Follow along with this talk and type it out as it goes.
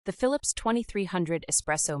The Philips 2300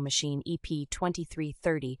 Espresso Machine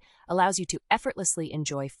EP2330 allows you to effortlessly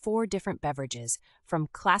enjoy 4 different beverages, from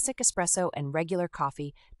classic espresso and regular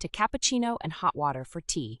coffee to cappuccino and hot water for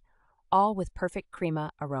tea, all with perfect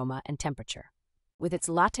crema, aroma, and temperature. With its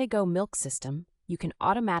LatteGo milk system, you can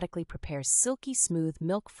automatically prepare silky smooth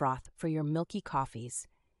milk froth for your milky coffees,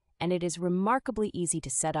 and it is remarkably easy to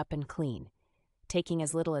set up and clean, taking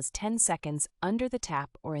as little as 10 seconds under the tap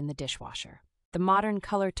or in the dishwasher. The modern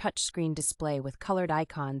color touchscreen display with colored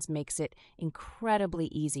icons makes it incredibly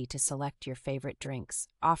easy to select your favorite drinks,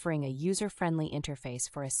 offering a user-friendly interface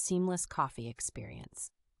for a seamless coffee experience.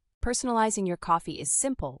 Personalizing your coffee is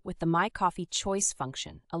simple with the My Coffee Choice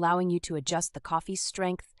function, allowing you to adjust the coffee's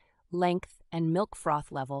strength, length, and milk froth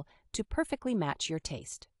level to perfectly match your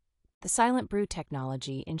taste. The Silent Brew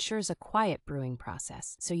technology ensures a quiet brewing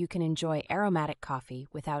process, so you can enjoy aromatic coffee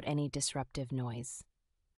without any disruptive noise.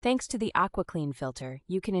 Thanks to the AquaClean filter,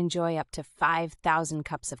 you can enjoy up to 5,000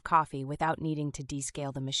 cups of coffee without needing to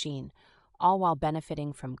descale the machine, all while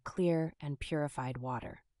benefiting from clear and purified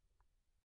water.